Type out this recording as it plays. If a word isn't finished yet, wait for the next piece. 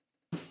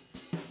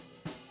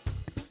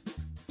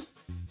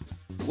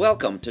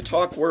Welcome to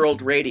Talk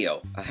World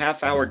Radio, a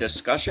half-hour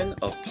discussion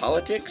of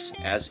politics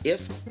as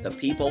if the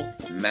people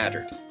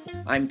mattered.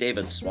 I'm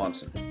David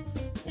Swanson.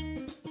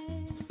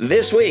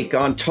 This week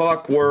on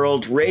Talk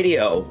World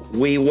Radio,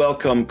 we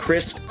welcome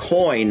Chris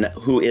Coyne,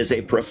 who is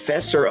a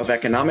professor of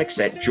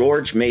economics at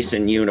George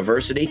Mason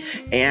University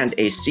and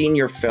a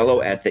senior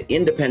fellow at the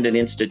Independent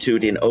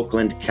Institute in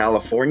Oakland,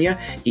 California.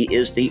 He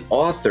is the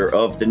author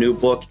of the new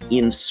book,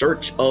 In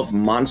Search of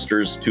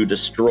Monsters to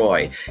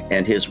Destroy,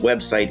 and his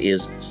website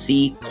is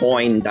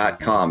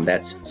ccoyne.com.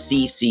 That's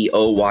CCOYNE.com.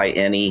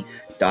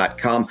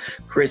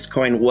 Chris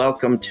Coyne,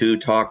 welcome to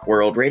Talk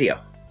World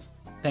Radio.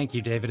 Thank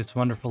you, David. It's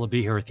wonderful to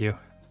be here with you.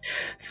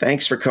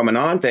 Thanks for coming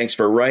on. Thanks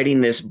for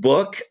writing this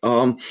book.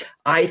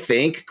 I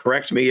think,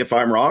 correct me if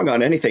I'm wrong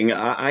on anything,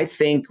 I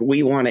think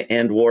we want to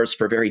end wars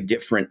for very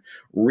different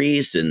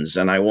reasons.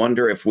 And I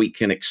wonder if we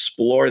can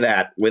explore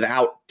that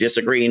without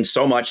disagreeing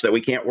so much that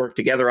we can't work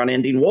together on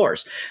ending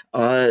wars.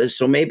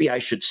 So maybe I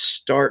should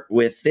start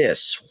with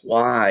this.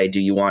 Why do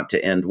you want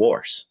to end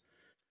wars?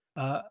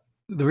 The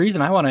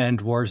reason I want to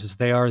end wars is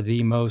they are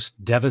the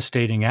most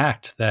devastating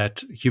act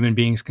that human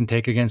beings can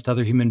take against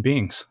other human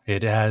beings.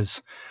 It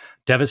has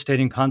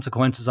devastating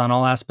consequences on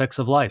all aspects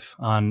of life,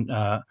 on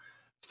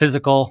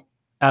physical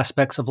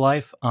aspects of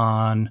life,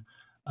 on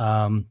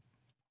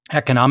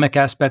economic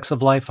aspects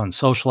of life, on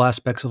social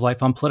aspects of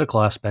life, on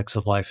political aspects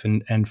of life.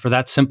 And for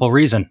that simple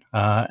reason,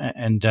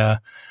 I'm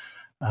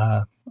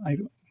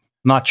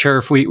not sure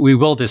if we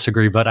will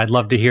disagree, but I'd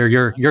love to hear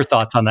your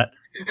thoughts on that.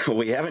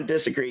 We haven't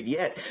disagreed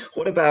yet.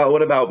 What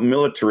about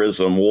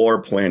militarism,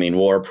 war planning,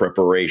 war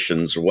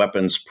preparations,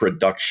 weapons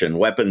production,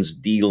 weapons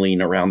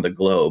dealing around the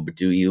globe?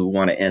 Do you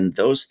want to end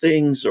those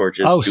things or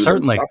just do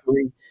certainly. them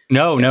properly?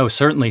 No,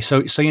 certainly.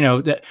 So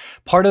that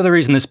part of the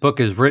reason this book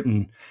is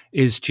written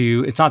is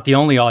it's not the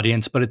only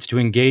audience, but it's to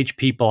engage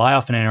people I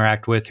often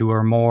interact with who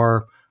are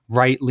more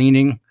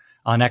right-leaning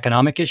on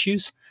economic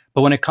issues.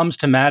 But when it comes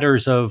to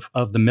matters of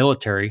the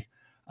military,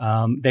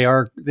 they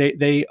are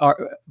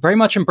very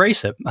much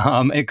embrace it,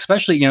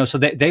 especially, so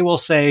they will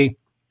say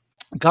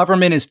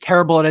government is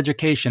terrible at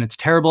education. It's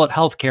terrible at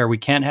healthcare. We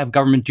can't have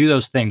government do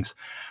those things.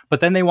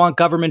 But then they want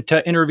government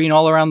to intervene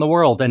all around the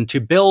world and to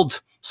build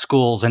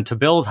schools and to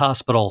build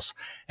hospitals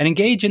and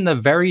engage in the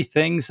very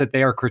things that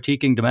they are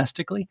critiquing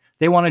domestically.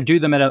 They want to do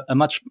them at a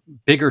much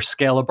bigger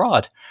scale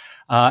abroad.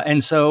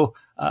 And so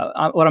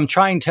what I'm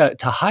trying to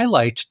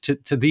highlight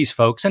to these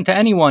folks and to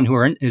anyone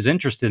who is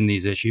interested in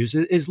these issues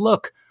is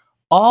look,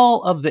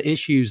 all of the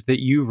issues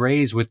that you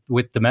raise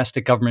with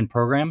domestic government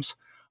programs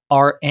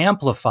are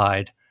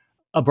amplified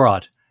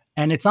abroad.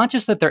 And it's not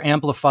just that they're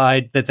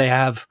amplified, that they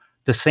have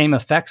the same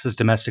effects as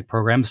domestic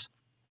programs.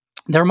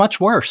 They're much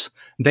worse.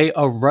 They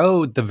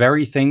erode the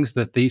very things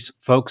that these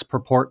folks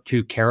purport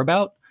to care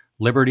about: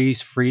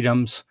 liberties,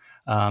 freedoms,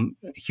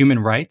 human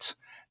rights.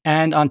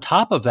 And on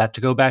top of that,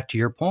 to go back to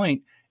your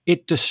point,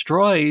 it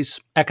destroys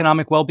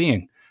economic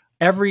well-being.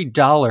 Every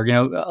dollar,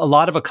 a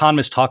lot of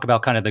economists talk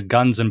about kind of the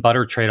guns and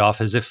butter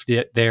trade-off as if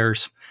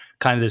there's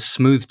kind of this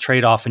smooth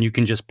trade-off and you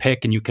can just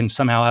pick and you can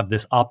somehow have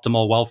this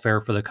optimal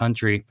welfare for the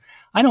country.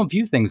 I don't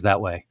view things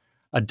that way.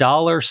 A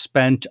dollar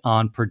spent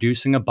on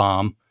producing a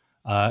bomb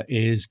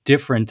is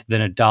different than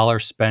a dollar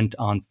spent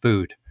on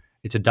food.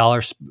 It's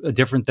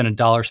different than a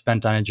dollar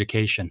spent on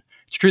education.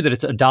 It's true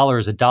that a dollar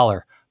is a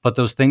dollar, but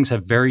those things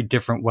have very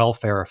different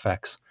welfare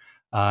effects.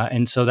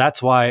 And so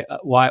that's why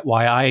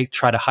I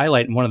try to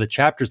highlight in one of the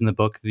chapters in the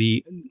book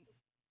the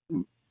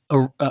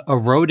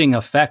eroding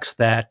effects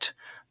that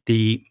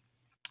the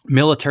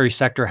military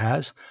sector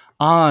has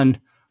on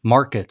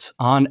markets,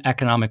 on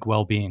economic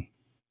well-being.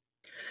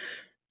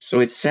 So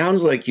it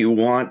sounds like you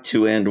want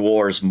to end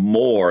wars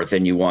more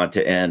than you want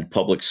to end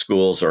public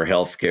schools or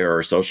healthcare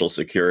or social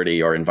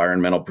security or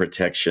environmental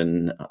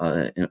protection.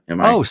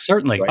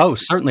 Certainly. Right? Oh,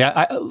 certainly.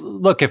 I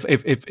look,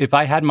 if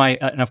I had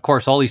and of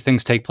course, all these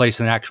things take place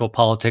in actual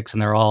politics,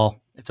 and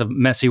it's a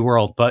messy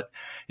world. But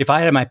if I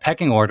had my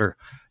pecking order,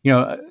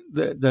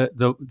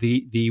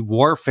 the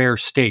warfare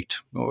state,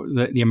 or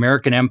the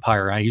American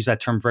empire, I use that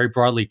term very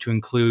broadly to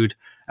include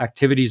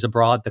activities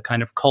abroad, the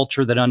kind of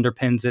culture that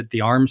underpins it,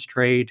 the arms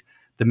trade,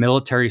 the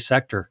military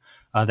sector,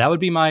 that would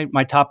be my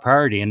top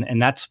priority.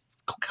 And that's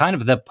kind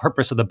of the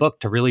purpose of the book,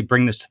 to really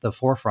bring this to the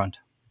forefront.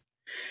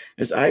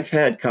 As I've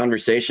had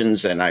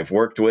conversations and I've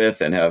worked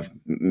with and have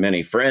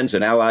many friends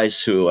and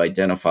allies who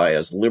identify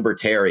as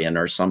libertarian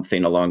or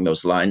something along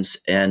those lines.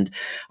 And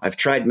I've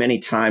tried many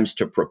times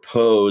to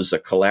propose a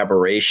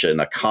collaboration,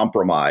 a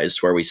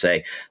compromise where we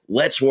say,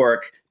 let's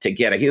work to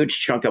get a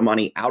huge chunk of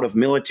money out of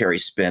military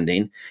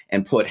spending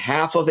and put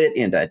half of it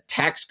into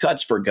tax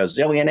cuts for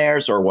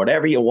gazillionaires or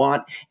whatever you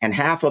want, and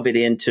half of it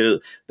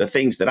into the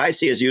things that I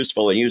see as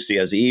useful and you see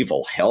as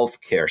evil: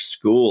 healthcare,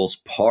 schools,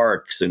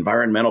 parks,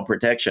 environmental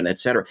protection,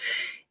 etc.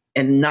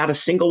 And not a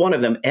single one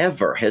of them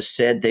ever has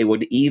said they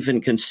would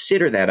even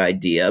consider that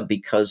idea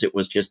because it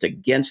was just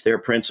against their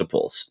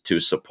principles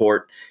to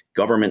support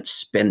government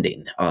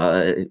spending.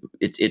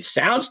 It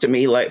sounds to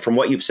me like, from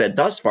what you've said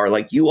thus far,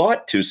 like you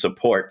ought to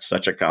support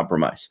such a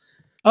compromise.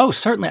 Oh,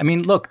 certainly. I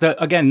mean, look,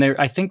 again,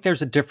 I think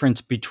there's a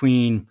difference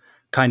between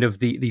kind of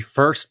the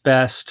first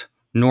best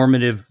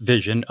normative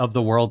vision of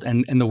the world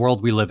and the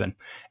world we live in.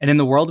 And in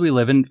the world we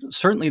live in,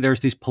 certainly there's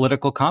these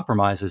political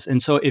compromises.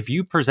 And so if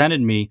you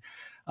presented me,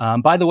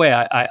 by the way,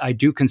 I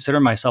do consider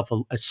myself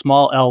a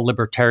small L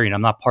libertarian.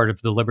 I'm not part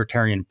of the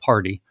Libertarian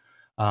Party,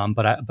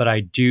 but I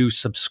do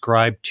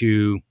subscribe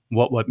to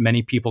what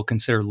many people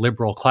consider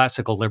liberal,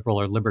 classical liberal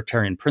or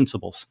libertarian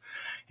principles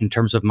in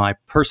terms of my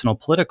personal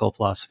political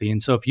philosophy.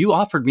 And so if you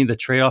offered me the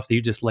trade-off that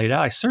you just laid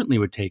out, I certainly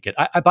would take it.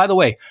 By the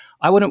way,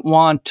 I wouldn't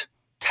want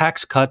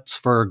tax cuts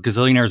for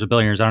gazillionaires or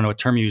billionaires, I don't know what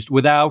term you used,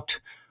 without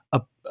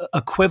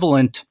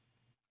equivalent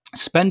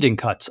spending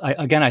cuts.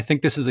 Again, I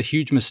think this is a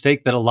huge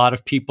mistake that a lot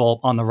of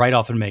people on the right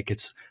often make.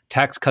 It's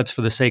tax cuts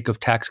for the sake of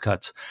tax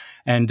cuts.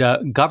 And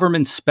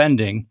government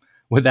spending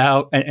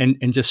without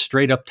and just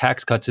straight up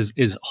tax cuts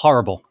is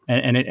horrible.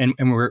 And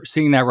we're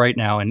seeing that right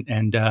now.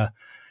 And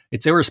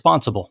it's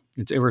irresponsible.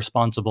 It's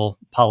irresponsible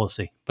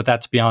policy, but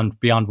that's beyond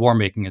war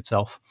making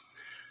itself.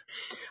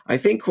 I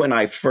think when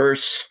I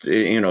first,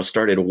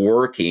 started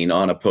working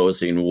on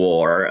opposing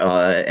war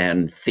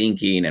and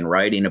thinking and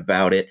writing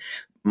about it,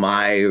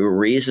 my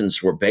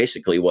reasons were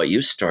basically what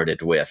you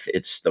started with.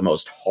 It's the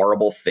most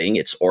horrible thing.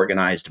 It's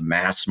organized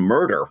mass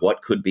murder.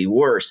 What could be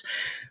worse?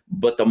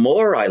 But the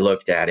more I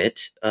looked at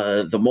it,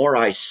 the more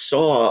I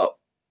saw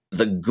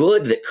the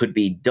good that could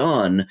be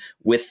done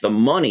with the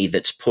money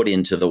that's put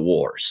into the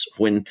wars.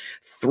 When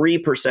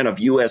 3% of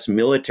U.S.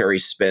 military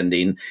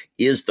spending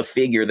is the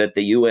figure that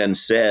the UN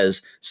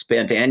says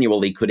spent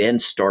annually could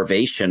end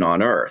starvation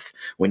on Earth.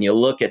 When you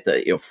look at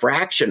the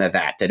fraction of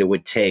that it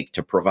would take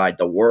to provide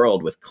the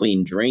world with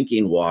clean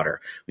drinking water,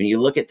 when you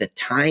look at the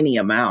tiny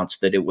amounts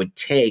that it would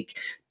take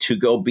to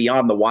go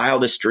beyond the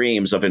wildest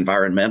dreams of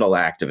environmental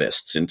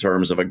activists in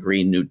terms of a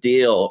Green New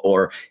Deal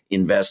or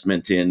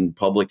investment in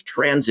public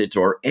transit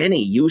or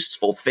any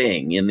useful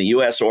thing in the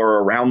US or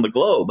around the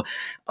globe,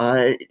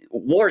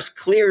 wars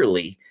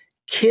clearly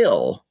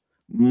kill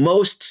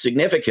most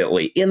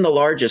significantly in the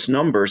largest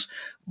numbers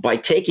by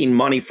taking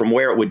money from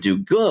where it would do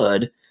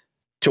good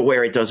to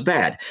where it does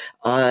bad.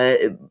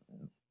 But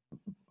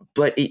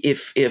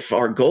if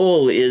our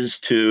goal is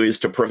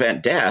to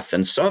prevent death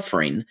and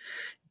suffering,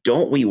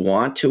 don't we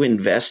want to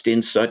invest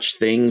in such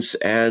things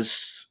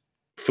as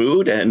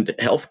food and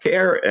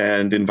healthcare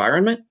and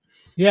environment?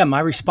 Yeah, my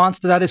response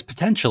to that is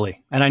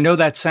potentially. And I know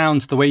that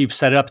sounds the way you've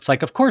set it up. It's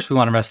like, of course we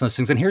want to invest in those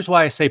things. And here's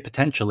why I say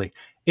potentially.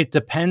 It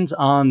depends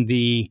on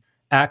the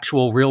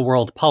actual real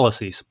world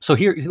policies. So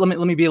here, let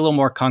me be a little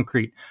more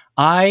concrete.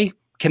 I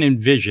can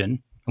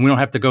envision, and we don't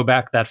have to go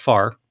back that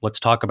far.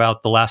 Let's talk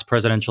about the last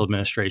presidential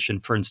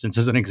administration, for instance,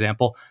 as an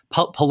example,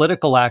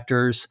 political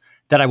actors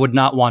that I would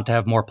not want to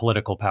have more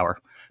political power.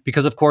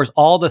 Because, of course,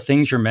 all the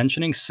things you're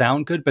mentioning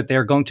sound good, but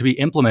they're going to be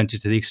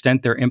implemented to the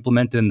extent they're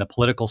implemented in the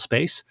political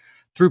space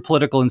through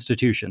political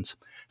institutions.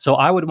 So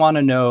I would want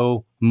to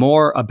know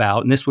more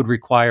about, and this would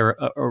require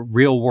a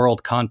real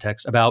world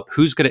context about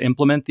who's going to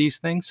implement these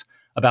things,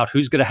 about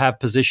who's going to have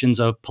positions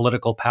of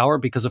political power.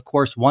 Because, of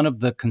course, one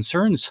of the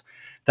concerns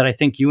that I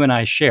think you and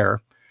I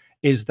share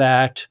is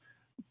that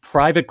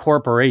private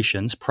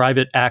corporations,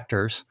 private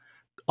actors,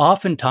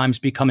 oftentimes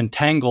become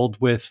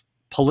entangled with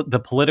the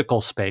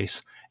political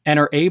space and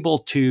are able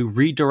to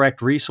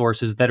redirect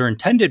resources that are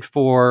intended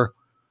for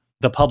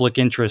the public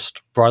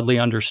interest, broadly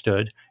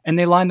understood, and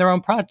they line their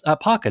own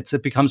pockets.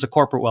 It becomes a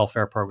corporate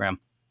welfare program.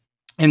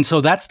 And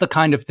so that's the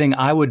kind of thing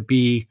I would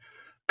be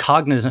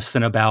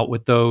cognizant about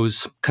with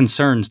those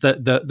concerns.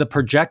 The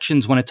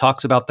projections when it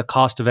talks about the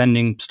cost of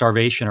ending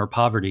starvation or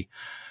poverty,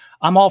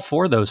 I'm all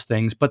for those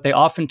things, but they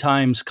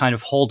oftentimes kind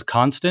of hold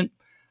constant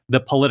the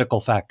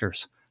political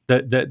factors.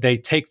 They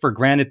take for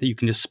granted that you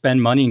can just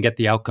spend money and get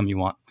the outcome you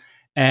want.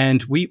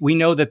 And we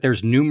know that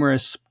there's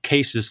numerous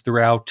cases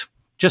throughout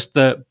just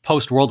the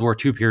post-World War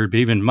II period, but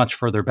even much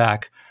further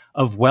back,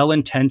 of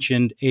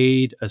well-intentioned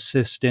aid,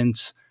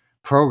 assistance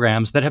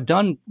programs that have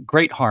done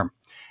great harm.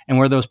 And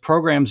where those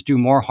programs do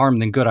more harm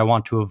than good, I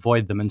want to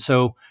avoid them. And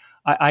so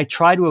I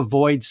try to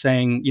avoid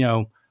saying,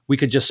 we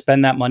could just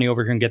spend that money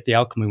over here and get the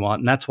outcome we want.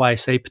 And that's why I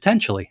say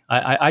potentially.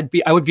 I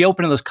would be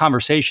open to those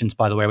conversations,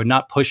 by the way. I would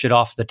not push it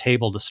off the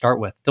table to start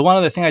with. The one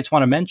other thing I just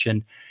want to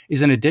mention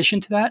is, in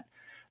addition to that,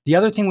 the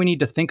other thing we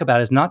need to think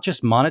about is not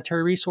just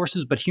monetary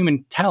resources, but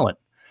human talent.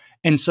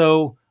 And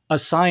so a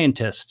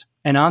scientist,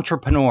 an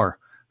entrepreneur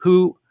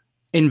who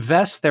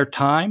invests their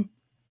time,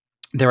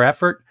 their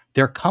effort,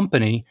 their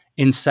company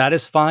in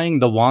satisfying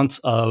the wants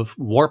of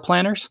war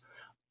planners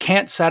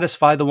can't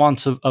satisfy the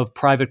wants of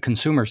private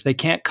consumers. They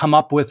can't come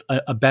up with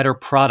a better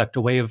product,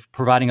 a way of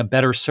providing a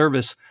better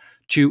service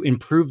to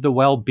improve the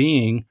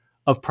well-being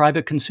of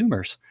private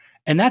consumers.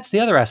 And that's the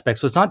other aspect.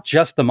 So it's not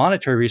just the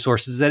monetary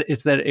resources,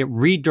 it's that it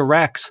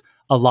redirects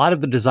a lot of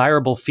the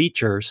desirable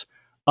features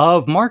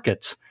of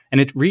markets. And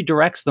it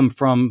redirects them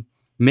from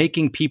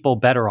making people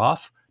better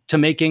off to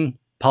making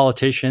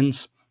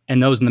politicians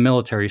and those in the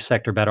military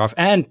sector better off,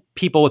 and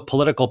people with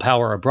political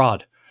power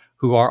abroad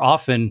who are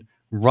often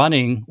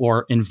running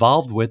or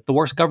involved with the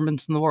worst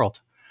governments in the world.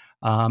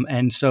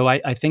 And so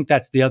I think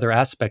that's the other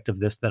aspect of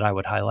this that I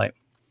would highlight.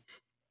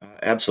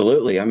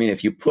 Absolutely. I mean,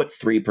 if you put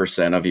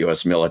 3% of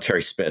US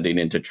military spending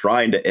into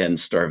trying to end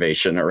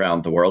starvation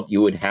around the world,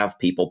 you would have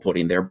people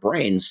putting their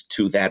brains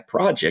to that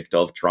project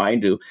of trying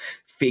to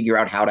figure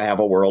out how to have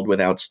a world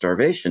without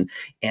starvation.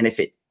 And if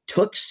it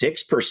took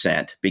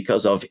 6%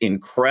 because of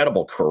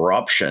incredible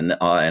corruption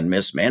and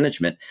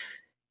mismanagement,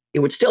 it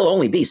would still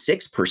only be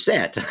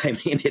 6%. I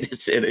mean,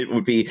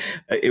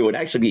 it would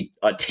actually be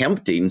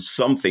attempting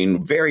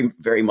something very,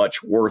 very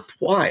much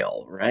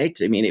worthwhile, right?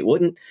 I mean, it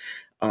wouldn't.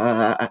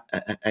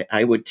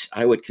 I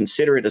would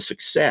consider it a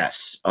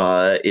success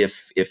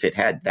if it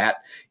had that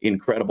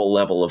incredible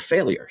level of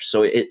failure.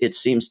 So it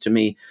seems to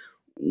me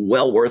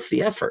well worth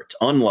the effort.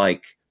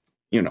 Unlike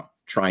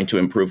trying to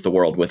improve the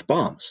world with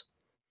bombs.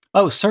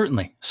 Oh,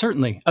 certainly,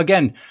 certainly.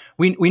 Again,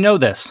 we know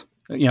this.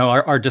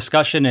 Our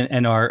discussion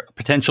and our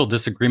potential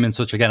disagreements,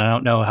 which again I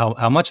don't know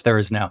how much there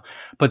is now.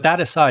 But that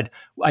aside,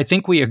 I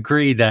think we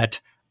agree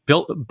that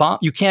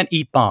you can't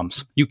eat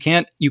bombs. You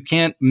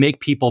can't make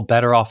people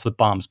better off with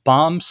bombs.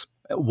 Bombs,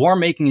 war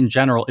making in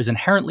general, is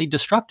inherently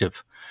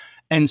destructive.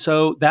 And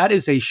so that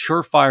is a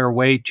surefire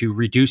way to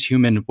reduce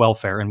human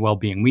welfare and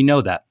well-being. We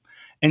know that.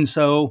 And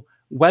so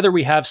whether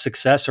we have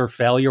success or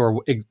failure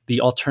or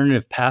the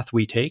alternative path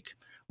we take,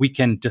 we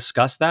can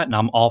discuss that, and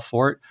I'm all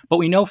for it. But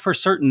we know for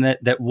certain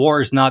that war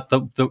is not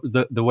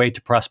the way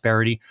to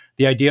prosperity.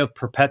 The idea of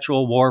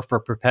perpetual war for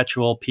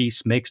perpetual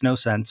peace makes no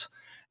sense.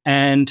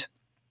 And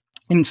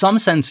in some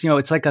sense,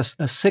 it's like a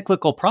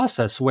cyclical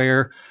process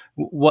where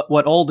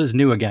what old is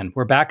new again.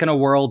 We're back in a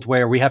world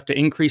where we have to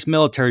increase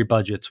military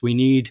budgets. We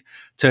need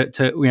to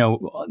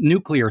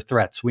nuclear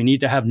threats. We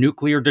need to have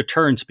nuclear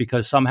deterrence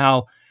because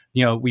somehow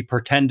we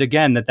pretend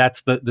again that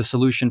that's the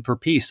solution for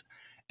peace.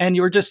 And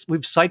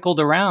we've cycled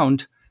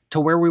around to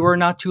where we were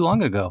not too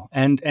long ago,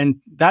 and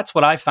that's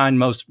what I find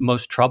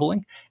most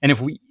troubling. And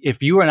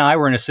if you and I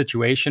were in a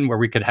situation where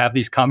we could have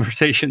these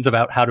conversations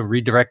about how to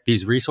redirect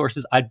these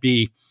resources, I'd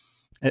be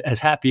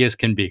as happy as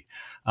can be.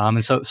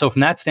 And so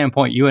from that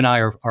standpoint, you and I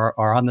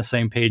are on the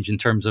same page in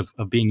terms of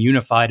being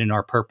unified in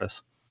our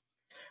purpose.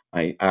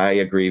 I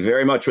agree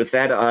very much with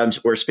that.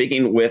 We're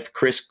speaking with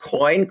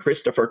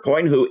Christopher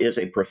Coyne, who is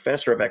a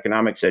professor of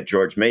economics at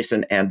George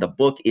Mason, and the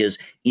book is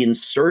In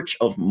Search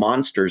of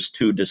Monsters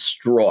to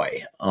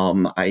Destroy.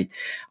 I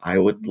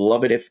would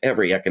love it if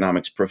every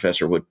economics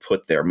professor would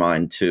put their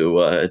mind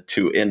to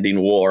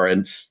ending war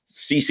and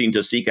ceasing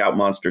to seek out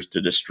monsters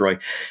to destroy.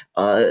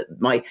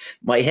 My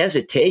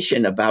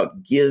hesitation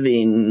about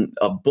giving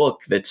a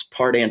book that's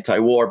part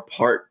anti-war,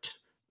 part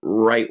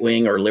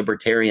right-wing or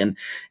libertarian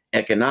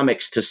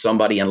economics to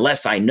somebody,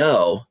 unless I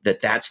know that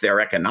that's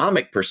their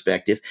economic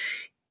perspective,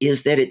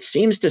 is that it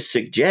seems to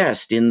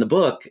suggest in the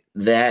book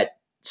that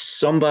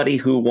somebody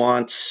who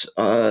wants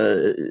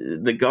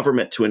the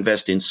government to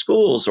invest in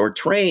schools or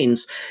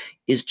trains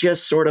is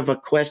just sort of a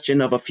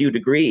question of a few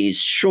degrees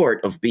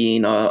short of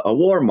being a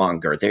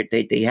warmonger.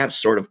 They have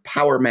sort of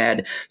power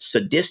mad,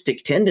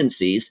 sadistic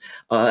tendencies,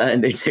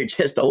 and they're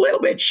just a little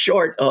bit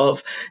short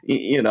of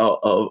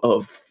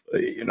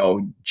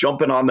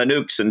jumping on the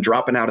nukes and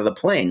dropping out of the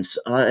planes.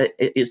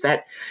 Is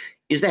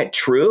that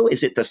true?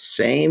 Is it the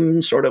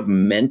same sort of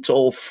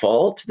mental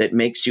fault that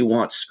makes you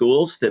want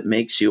schools, that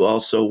makes you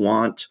also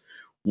want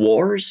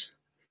wars?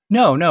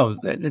 No,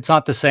 it's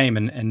not the same.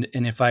 And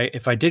if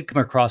I did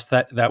come across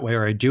that way,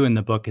 or I do in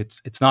the book,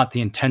 it's not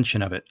the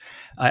intention of it.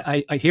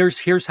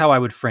 Here's how I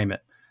would frame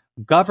it.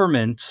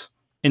 Governments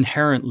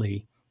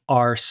inherently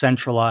are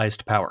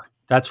centralized power.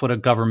 That's what a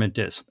government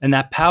is, and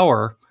that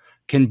power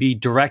can be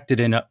directed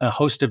in a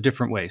host of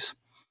different ways.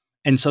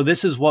 And so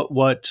this is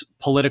what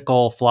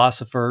political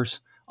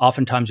philosophers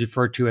oftentimes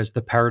refer to as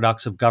the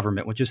paradox of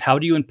government, which is how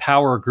do you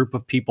empower a group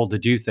of people to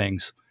do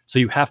things? So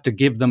you have to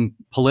give them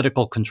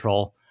political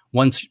control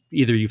once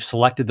either you've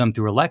selected them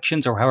through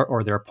elections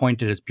or they're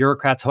appointed as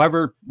bureaucrats,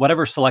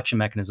 whatever selection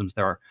mechanisms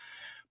there are.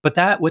 But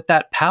that with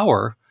that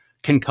power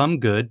can come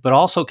good, but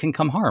also can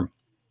come harm.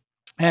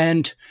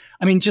 And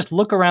I mean, just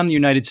look around the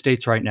United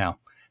States right now.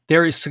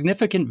 There is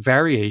significant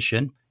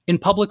variation in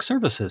public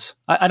services.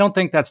 I don't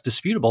think that's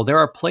disputable. There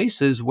are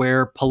places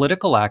where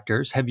political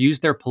actors have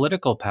used their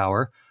political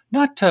power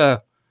not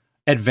to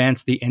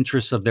advance the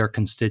interests of their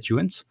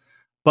constituents,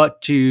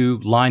 but to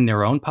line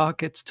their own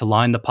pockets, to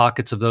line the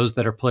pockets of those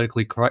that are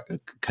politically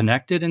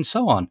connected, and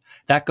so on.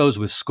 That goes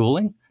with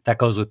schooling, that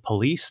goes with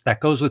police,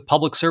 that goes with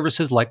public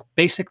services like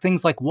basic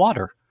things like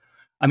water.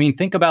 I mean,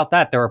 think about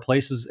that. There are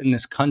places in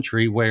this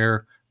country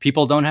where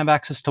people don't have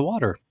access to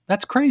water.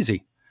 That's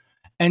crazy.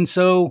 And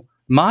so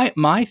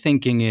my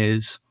thinking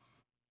is,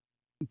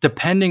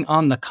 depending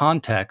on the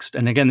context,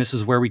 and again, this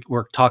is where we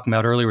were talking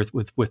about earlier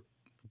with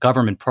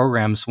government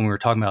programs when we were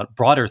talking about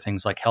broader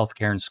things like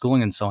healthcare and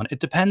schooling and so on. It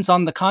depends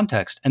on the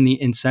context and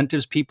the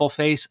incentives people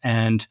face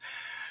and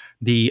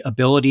the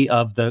ability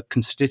of the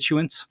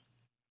constituents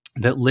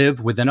that live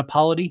within a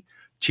polity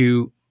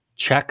to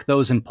check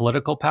those in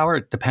political power.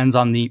 It depends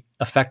on the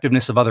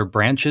effectiveness of other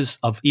branches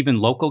of even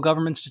local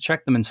governments to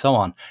check them and so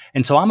on.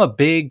 And so I'm a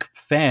big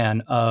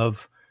fan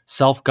of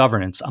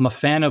self-governance. I'm a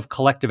fan of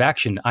collective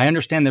action. I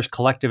understand there's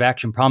collective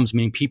action problems,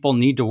 meaning people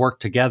need to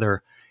work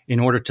together in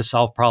order to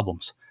solve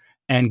problems.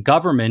 And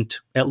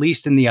government, at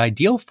least in the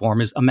ideal form,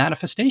 is a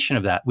manifestation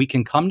of that. We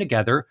can come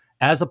together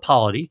as a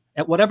polity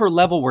at whatever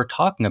level we're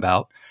talking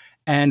about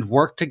and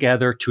work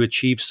together to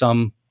achieve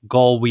some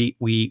goal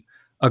we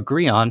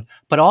agree on.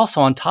 But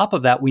also on top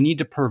of that, we need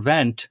to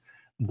prevent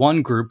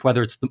one group,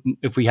 whether it's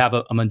if we have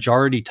a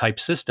majority type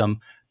system,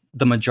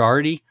 the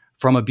majority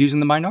from abusing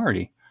the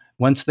minority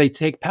once they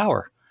take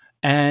power.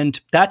 And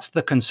that's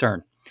the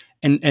concern.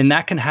 And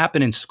that can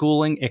happen in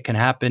schooling, it can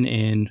happen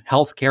in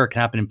healthcare, it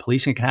can happen in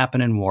policing, it can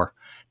happen in war.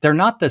 They're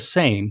not the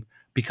same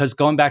because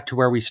going back to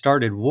where we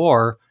started,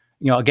 war,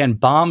 again,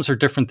 bombs are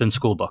different than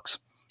school books.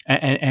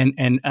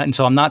 And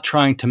so I'm not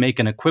trying to make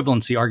an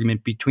equivalency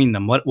argument between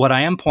them. What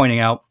I am pointing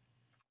out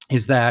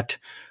is that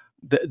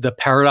the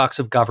paradox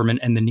of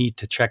government and the need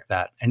to check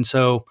that. And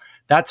so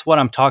that's what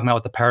I'm talking about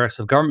with the paradox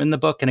of government in the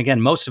book. And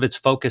again, most of it's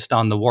focused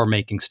on the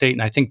war-making state.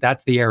 And I think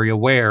that's the area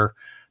where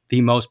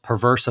the most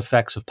perverse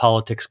effects of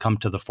politics come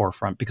to the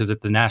forefront, because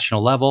at the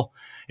national level,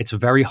 it's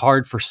very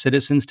hard for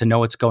citizens to know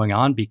what's going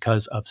on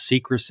because of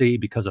secrecy,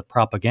 because of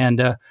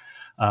propaganda.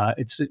 How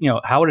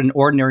would an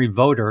ordinary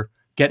voter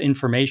get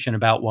information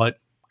about what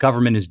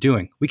government is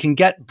doing? We can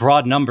get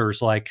broad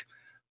numbers like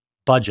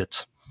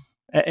budgets,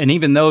 and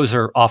even those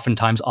are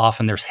oftentimes off,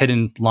 and there's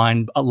hidden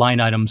line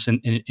items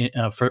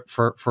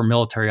for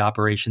military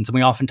operations, and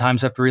we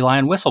oftentimes have to rely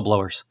on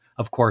whistleblowers,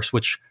 of course,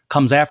 which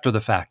comes after the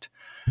fact.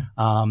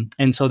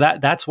 And so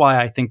that's why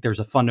I think there's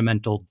a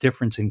fundamental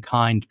difference in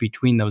kind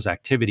between those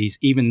activities,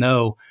 even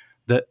though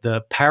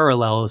the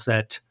parallel is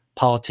that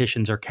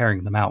politicians are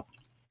carrying them out.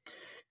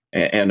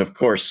 And of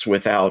course,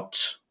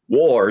 without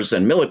wars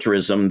and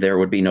militarism, there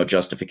would be no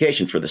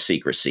justification for the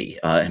secrecy,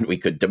 and we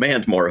could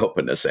demand more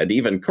openness. And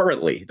even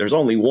currently, there's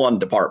only one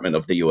department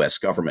of the U.S.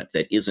 government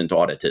that isn't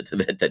audited,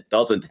 that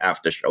doesn't have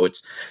to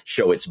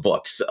show its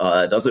books.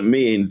 Doesn't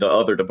mean the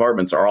other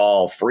departments are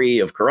all free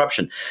of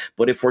corruption.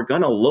 But if we're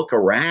going to look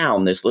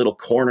around this little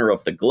corner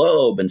of the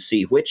globe and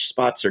see which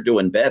spots are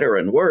doing better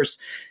and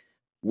worse,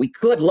 we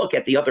could look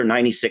at the other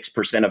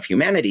 96% of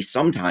humanity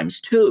sometimes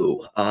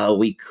too.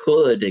 We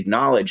could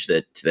acknowledge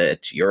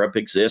that Europe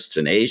exists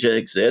and Asia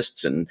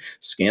exists and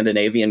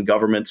Scandinavian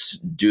governments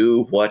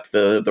do what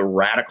the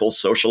radical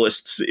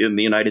socialists in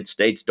the United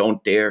States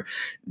don't dare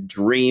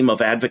dream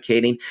of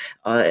advocating.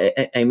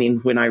 I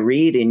mean, when I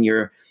read in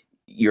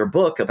your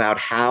book about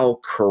how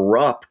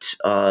corrupt,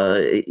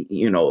 how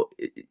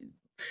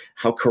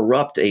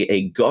corrupt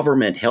a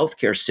government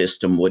healthcare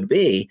system would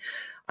be,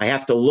 I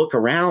have to look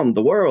around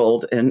the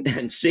world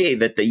and see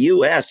that the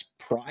U.S.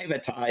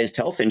 privatized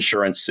health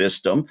insurance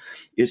system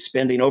is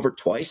spending over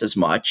twice as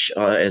much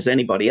as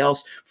anybody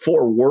else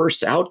for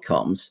worse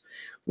outcomes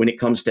when it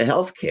comes to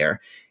healthcare.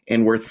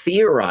 And we're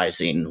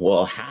theorizing,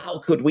 well, how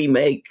could we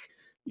make,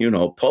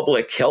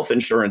 public health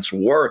insurance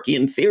work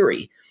in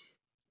theory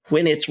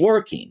when it's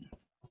working?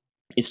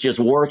 It's just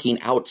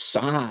working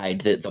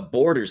outside the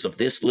borders of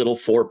this little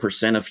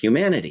 4% of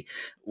humanity.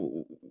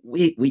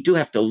 We do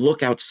have to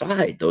look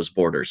outside those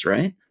borders,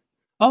 right?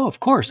 Oh, of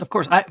course.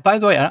 By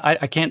the way,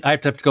 I can't. I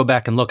have to go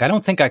back and look. I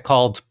don't think I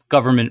called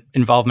government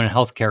involvement in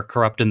healthcare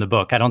corrupt in the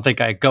book. I don't think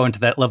I go into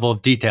that level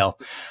of detail.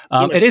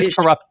 It is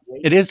corrupt.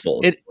 It is.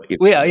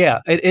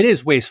 It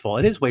is wasteful.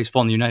 It is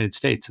wasteful in the United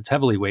States. It's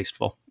heavily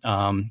wasteful.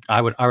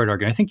 I would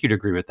argue. I think you'd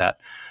agree with that.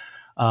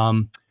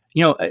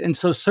 And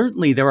so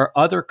certainly there are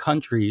other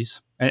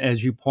countries,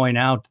 as you point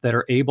out, that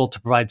are able to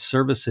provide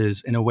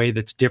services in a way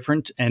that's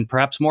different and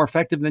perhaps more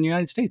effective than the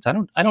United States.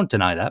 I don't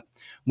deny that.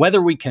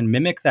 Whether we can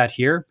mimic that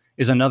here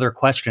is another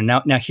question.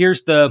 Now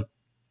here's the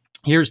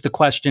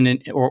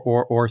question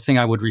or thing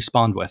I would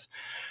respond with.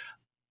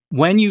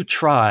 When you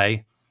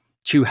try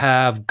to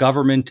have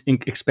government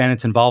expand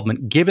its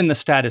involvement, given the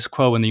status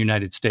quo in the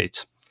United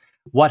States,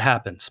 what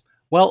happens?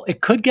 Well, it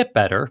could get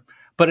better,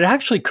 but it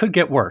actually could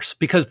get worse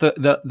because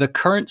the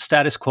current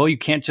status quo, you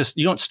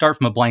don't start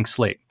from a blank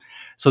slate.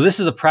 So this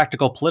is a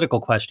practical political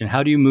question.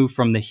 How do you move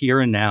from the here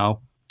and now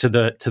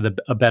to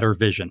a better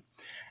vision?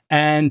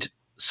 And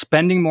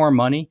spending more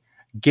money,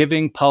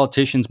 giving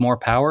politicians more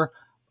power,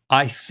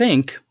 I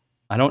think,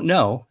 I don't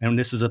know, and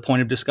this is a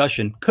point of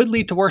discussion, could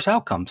lead to worse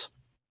outcomes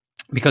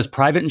because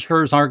private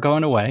insurers aren't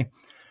going away.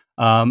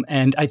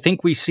 And I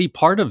think we see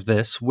part of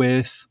this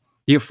with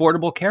the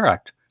Affordable Care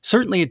Act.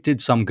 Certainly it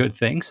did some good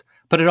things,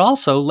 but it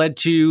also led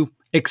to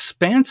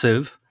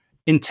expansive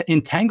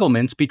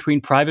entanglements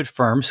between private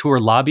firms who are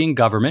lobbying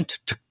government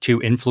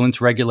to influence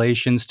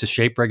regulations, to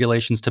shape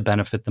regulations to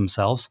benefit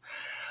themselves.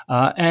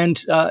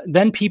 And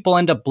then people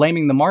end up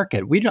blaming the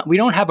market. We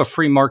don't have a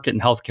free market in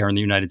healthcare in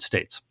the United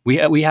States.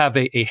 We have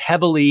a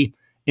heavily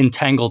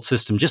entangled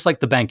system, just like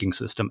the banking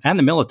system and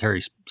the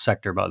military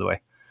sector, by the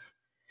way.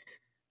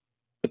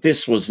 But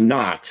this was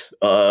not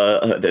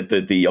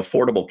the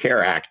Affordable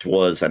Care Act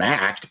was an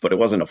act, but it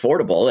wasn't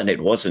affordable and it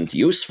wasn't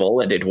useful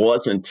and it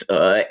wasn't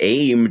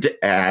aimed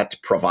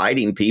at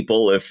providing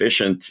people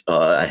efficient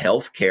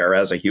health care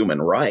as a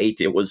human right.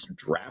 It was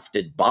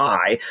drafted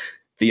by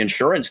the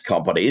insurance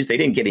companies. They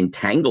didn't get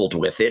entangled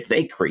with it.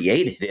 They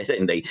created it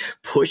and they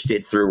pushed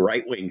it through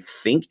right-wing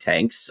think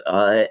tanks.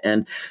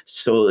 And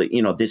so,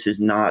 this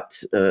is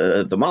not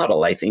the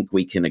model. I think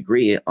we can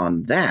agree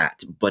on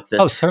that. But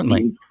Oh, the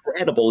certainly.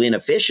 incredible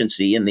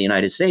inefficiency in the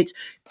United States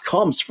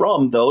comes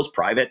from those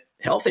private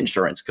health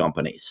insurance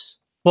companies.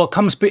 Well,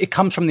 it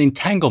comes from the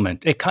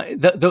entanglement.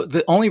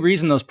 The only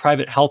reason those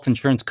private health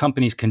insurance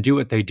companies can do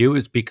what they do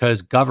is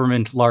because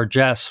government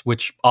largesse,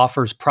 which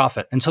offers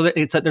profit, and so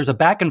there's a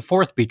back and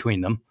forth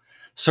between them,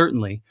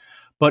 certainly.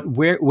 But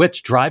what's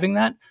driving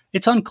that?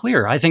 It's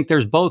unclear. I think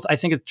there's both. I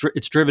think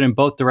it's driven in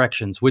both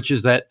directions, which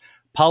is that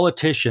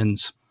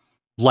politicians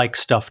like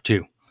stuff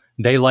too.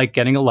 They like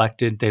getting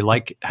elected. They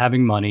like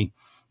having money.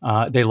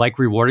 They like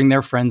rewarding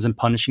their friends and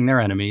punishing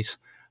their enemies.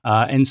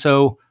 And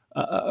so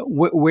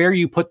where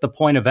you put the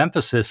point of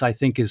emphasis, I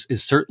think, is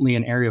certainly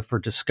an area for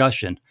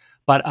discussion.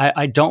 But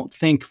I don't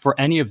think for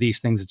any of these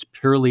things it's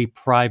purely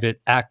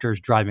private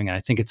actors driving it.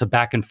 I think it's a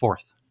back and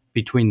forth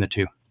between the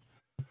two.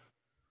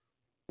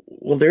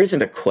 Well, there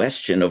isn't a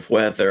question of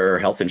whether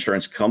health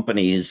insurance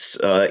companies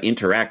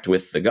interact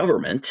with the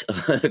government.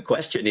 The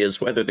question is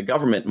whether the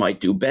government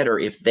might do better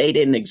if they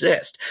didn't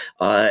exist.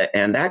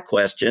 And that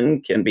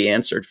question can be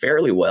answered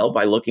fairly well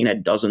by looking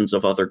at dozens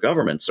of other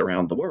governments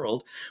around the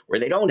world where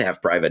they don't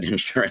have private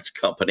insurance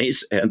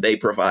companies and they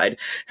provide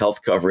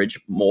health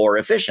coverage more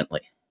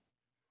efficiently.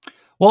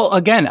 Well,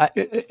 again,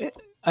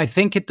 I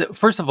think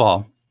first of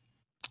all,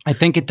 I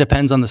think it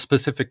depends on the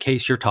specific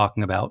case you're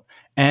talking about.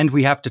 And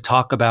we have to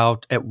talk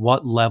about at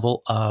what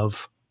level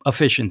of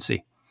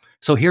efficiency.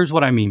 So here's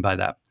what I mean by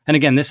that. And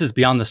again, this is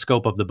beyond the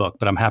scope of the book,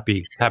 but I'm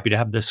happy to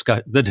have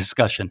the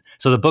discussion.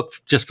 So the book,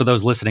 just for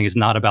those listening, is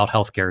not about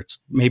healthcare. It's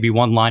maybe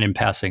one line in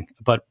passing,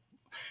 but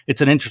it's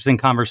an interesting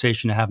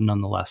conversation to have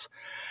nonetheless.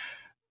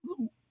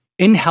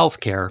 In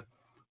healthcare,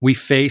 we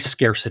face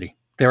scarcity.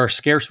 There are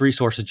scarce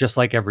resources just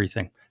like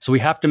everything. So we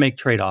have to make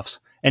trade-offs.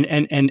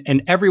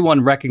 And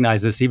everyone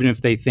recognizes this, even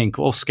if they think,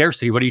 well,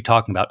 scarcity, what are you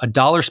talking about?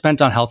 $1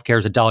 spent on healthcare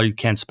is $1 you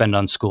can't spend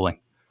on schooling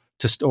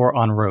or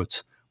on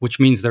roads, which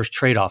means there's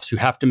trade-offs. You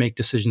have to make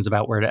decisions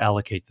about where to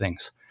allocate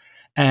things.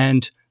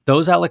 And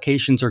those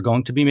allocations are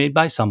going to be made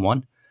by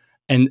someone.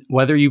 And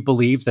whether you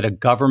believe that a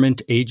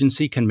government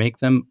agency can make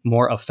them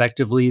more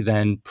effectively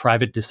than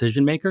private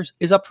decision makers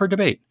is up for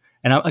debate.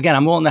 And again,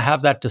 I'm willing to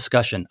have that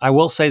discussion. I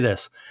will say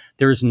this,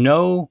 there's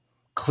no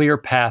clear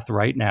path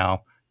right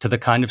now to the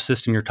kind of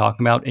system you're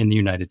talking about in the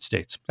United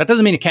States. That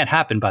doesn't mean it can't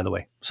happen, by the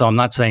way. So I'm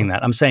not saying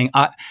that. I'm saying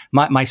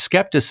my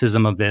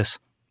skepticism of this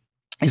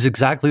is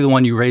exactly the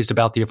one you raised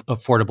about the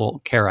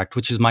Affordable Care Act,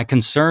 which is my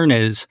concern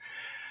is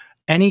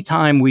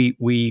anytime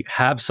we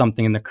have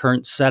something in the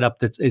current setup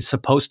that is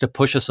supposed to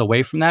push us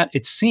away from that,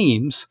 it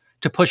seems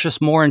to push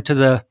us more into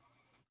the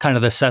kind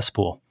of the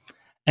cesspool.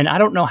 And I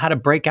don't know how to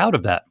break out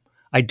of that.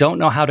 I don't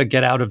know how to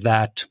get out of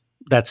that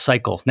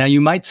cycle. Now, you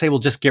might say, well,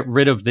 just get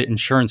rid of the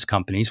insurance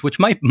companies, which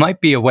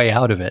might be a way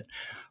out of it.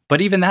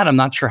 But even that, I'm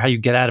not sure how you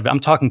get out of it. I'm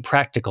talking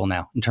practical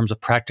now, in terms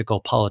of practical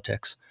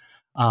politics.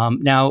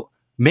 Now,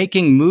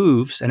 making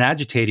moves and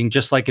agitating,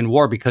 just like in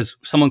war, because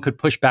someone could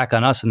push back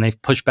on us and they've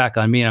pushed back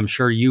on me, and I'm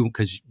sure you,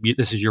 because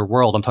this is your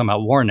world, I'm talking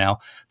about war now,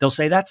 they'll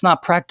say, that's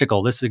not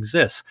practical, this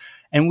exists.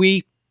 And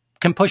we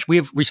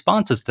have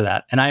responses to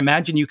that. And I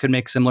imagine you can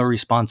make similar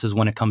responses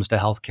when it comes to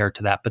healthcare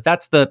to that. But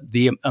that's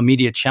the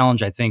immediate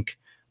challenge, I think,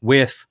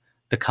 with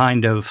the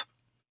kind of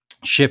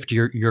shift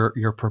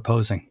you're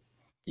proposing.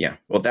 Yeah,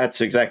 well,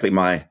 that's exactly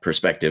my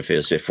perspective.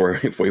 Is if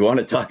we want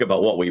to talk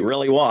about what we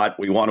really want,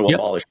 we want to Yep.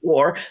 abolish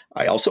war.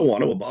 I also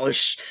want to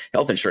abolish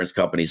health insurance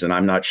companies, and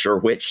I'm not sure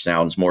which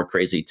sounds more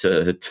crazy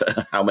to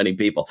how many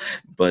people.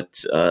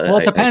 But Well,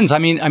 it depends. I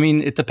mean,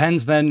 it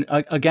depends. Then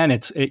again,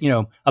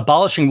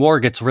 abolishing war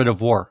gets rid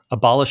of war.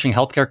 Abolishing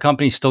healthcare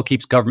companies still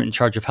keeps government in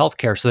charge of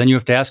healthcare. So then you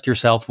have to ask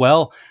yourself,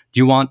 well, do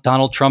you want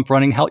Donald Trump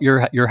running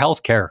your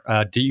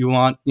healthcare? Do you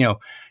want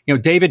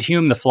David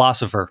Hume, the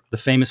philosopher, the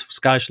famous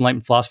Scottish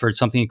Enlightenment philosopher, had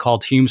something he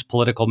called Hume's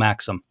political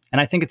maxim.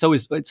 And I think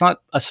it's not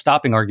a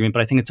stopping argument,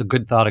 but I think it's a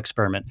good thought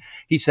experiment.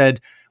 He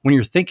said, when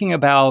you're thinking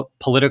about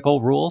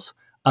political rules,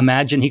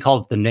 he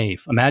called it the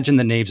knave. Imagine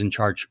the knave's in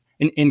charge.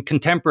 In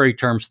contemporary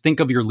terms, think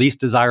of your least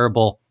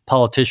desirable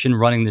politician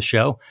running the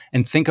show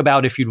and think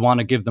about if you'd want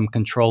to give them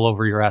control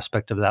over your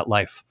aspect of that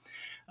life.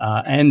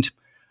 And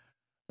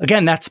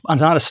again, that's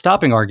not a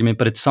stopping argument,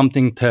 but it's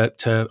something to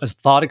a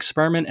thought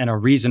experiment and a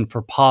reason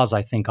for pause,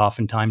 I think,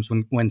 oftentimes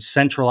when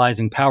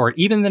centralizing power,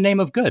 even in the name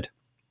of good.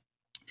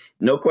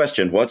 No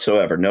question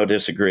whatsoever, no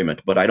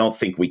disagreement. But I don't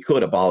think we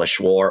could abolish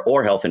war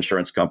or health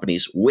insurance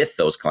companies with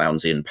those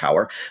clowns in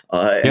power.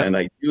 Yep. And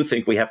I do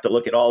think we have to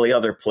look at all the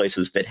other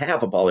places that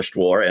have abolished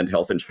war and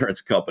health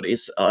insurance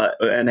companies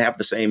and have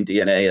the same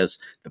DNA as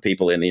the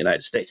people in the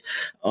United States.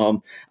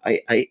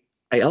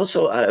 I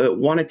also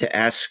wanted to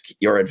ask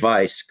your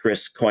advice,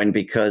 Chris Coyne,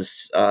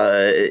 because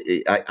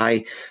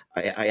I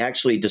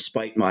actually,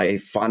 despite my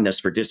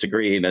fondness for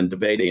disagreeing and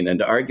debating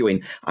and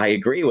arguing, I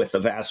agree with the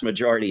vast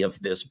majority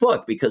of this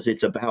book because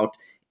it's about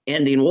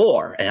ending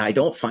war, and I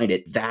don't find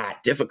it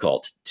that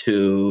difficult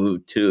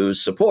to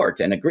support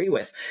and agree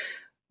with.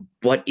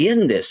 But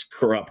in this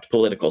corrupt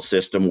political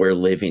system we're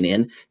living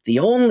in, the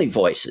only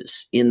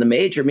voices in the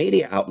major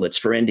media outlets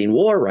for ending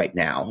war right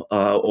now,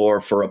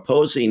 or for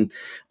opposing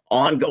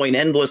ongoing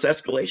endless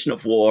escalation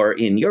of war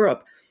in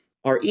Europe,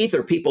 are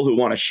either people who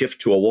want to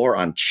shift to a war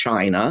on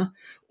China,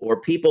 or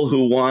people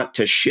who want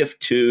to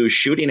shift to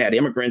shooting at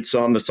immigrants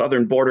on the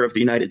southern border of the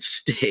United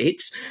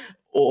States,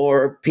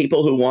 or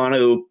people who want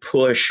to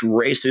push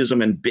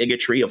racism and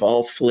bigotry of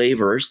all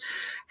flavors.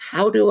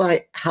 How do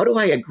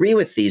I agree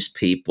with these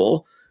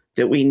people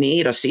that we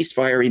need a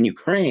ceasefire in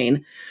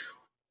Ukraine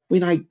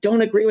when I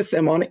don't agree with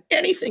them on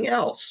anything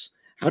else?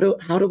 How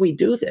do we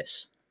do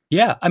this?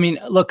 Yeah, I mean,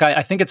 look,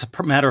 I think it's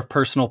a matter of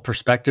personal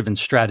perspective and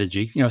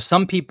strategy. You know,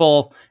 some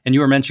people, and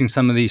you were mentioning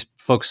some of these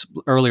folks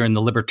earlier in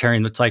the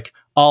libertarian, it's like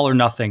all or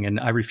nothing,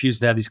 and I refuse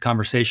to have these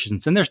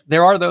conversations. And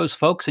there are those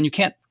folks, and you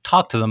can't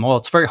talk to them. Well,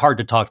 it's very hard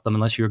to talk to them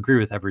unless you agree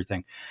with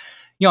everything.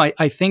 You know,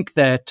 I think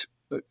that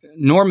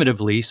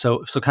normatively,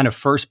 so kind of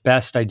first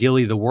best,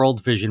 ideally the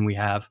world vision we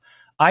have,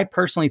 I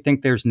personally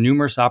think there's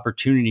numerous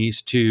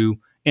opportunities to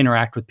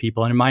interact with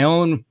people. And in my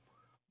own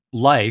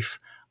life,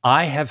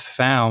 I have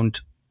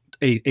found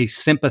a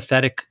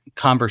sympathetic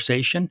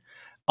conversation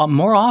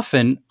more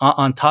often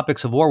on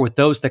topics of war with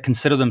those that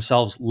consider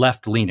themselves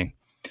left leaning.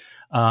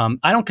 I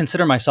don't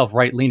consider myself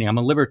right leaning. I'm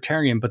a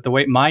libertarian, but the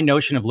way my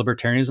notion of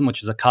libertarianism,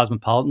 which is a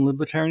cosmopolitan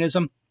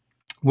libertarianism,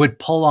 would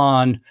pull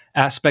on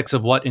aspects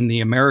of what in the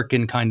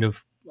American kind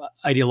of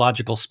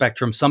ideological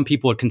spectrum, some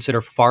people would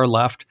consider far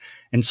left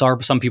and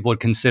some people would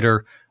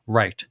consider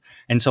right.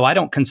 And so I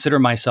don't consider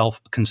myself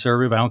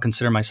conservative. I don't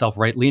consider myself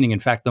right leaning. In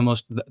fact,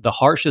 the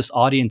harshest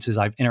audiences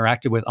I've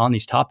interacted with on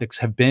these topics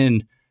have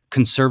been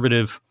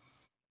conservative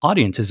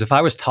audiences. If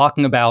I was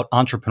talking about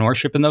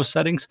entrepreneurship in those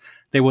settings,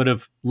 they would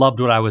have loved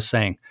what I was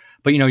saying.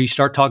 But you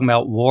start talking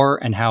about war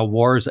and how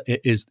war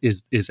is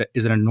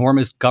an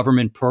enormous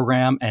government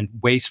program and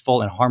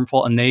wasteful and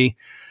harmful, and they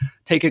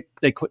take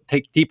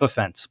deep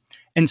offense.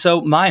 And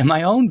so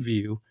my own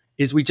view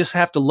is we just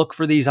have to look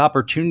for these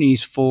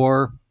opportunities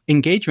for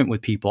engagement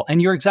with people.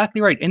 And you're exactly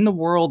right. In the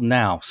world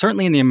now,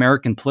 certainly in the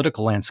American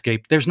political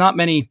landscape, there's not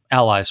many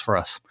allies for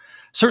us.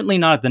 Certainly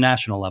not at the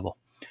national level.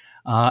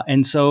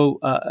 And so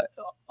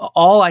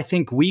all I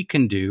think we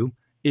can do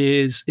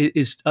is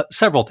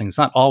several things.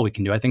 Not all we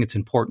can do. I think it's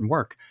important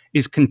work.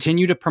 Is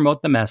continue to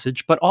promote the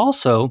message, but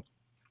also,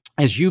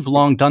 as you've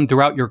long done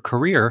throughout your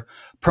career,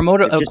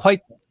 promote a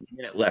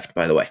minute left,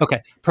 by the way.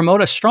 Okay, promote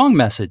a strong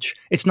message.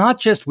 It's not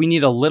just we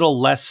need a little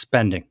less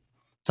spending.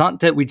 It's not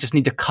that we just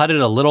need to cut it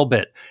a little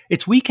bit.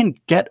 It's we can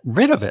get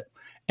rid of it.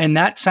 And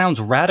that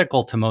sounds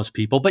radical to most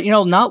people. But,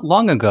 not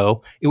long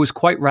ago, it was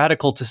quite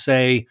radical to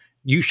say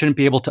you shouldn't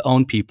be able to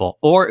own people.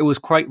 Or it was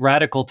quite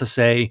radical to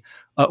say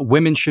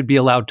women should be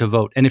allowed to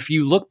vote. And if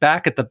you look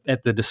back at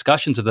the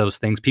discussions of those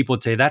things, people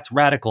would say, that's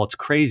radical. It's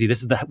crazy.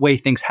 This is the way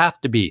things have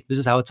to be. This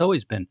is how it's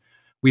always been.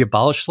 We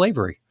abolished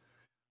slavery.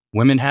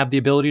 Women have the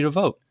ability to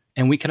vote.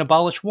 And we can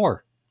abolish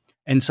war.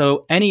 And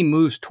so any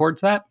moves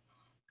towards that,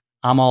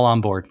 I'm all on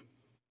board.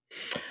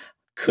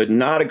 Could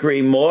not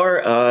agree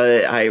more.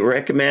 I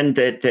recommend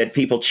that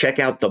people check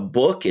out the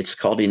book. It's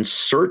called In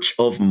Search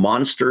of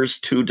Monsters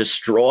to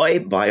Destroy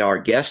by our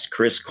guest,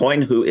 Chris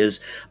Coyne, who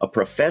is a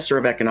professor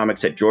of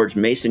economics at George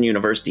Mason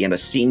University and a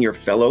senior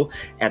fellow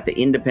at the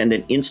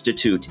Independent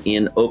Institute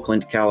in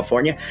Oakland,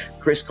 California.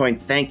 Chris Coyne,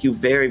 thank you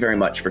very, very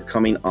much for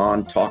coming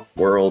on Talk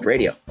World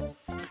Radio.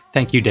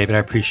 Thank you, David. I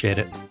appreciate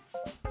it.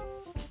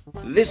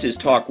 This is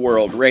Talk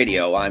World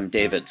Radio. I'm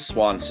David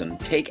Swanson.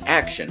 Take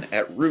action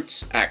at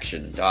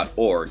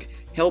rootsaction.org.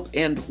 Help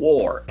end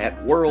war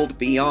at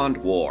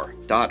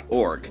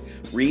worldbeyondwar.org.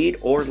 Read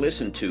or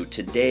listen to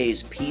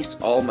today's Peace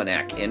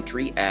Almanac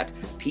entry at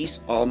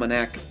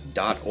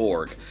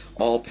peacealmanac.org.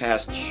 All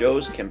past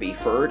shows can be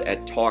heard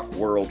at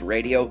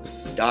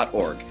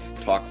talkworldradio.org.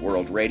 Talk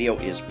World Radio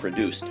is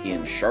produced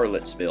in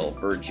Charlottesville,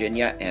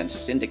 Virginia, and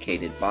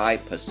syndicated by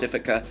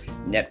Pacifica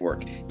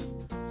Network.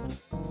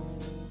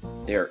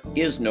 There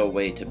is no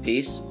way to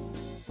peace.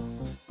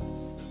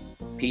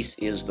 Peace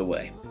is the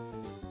way.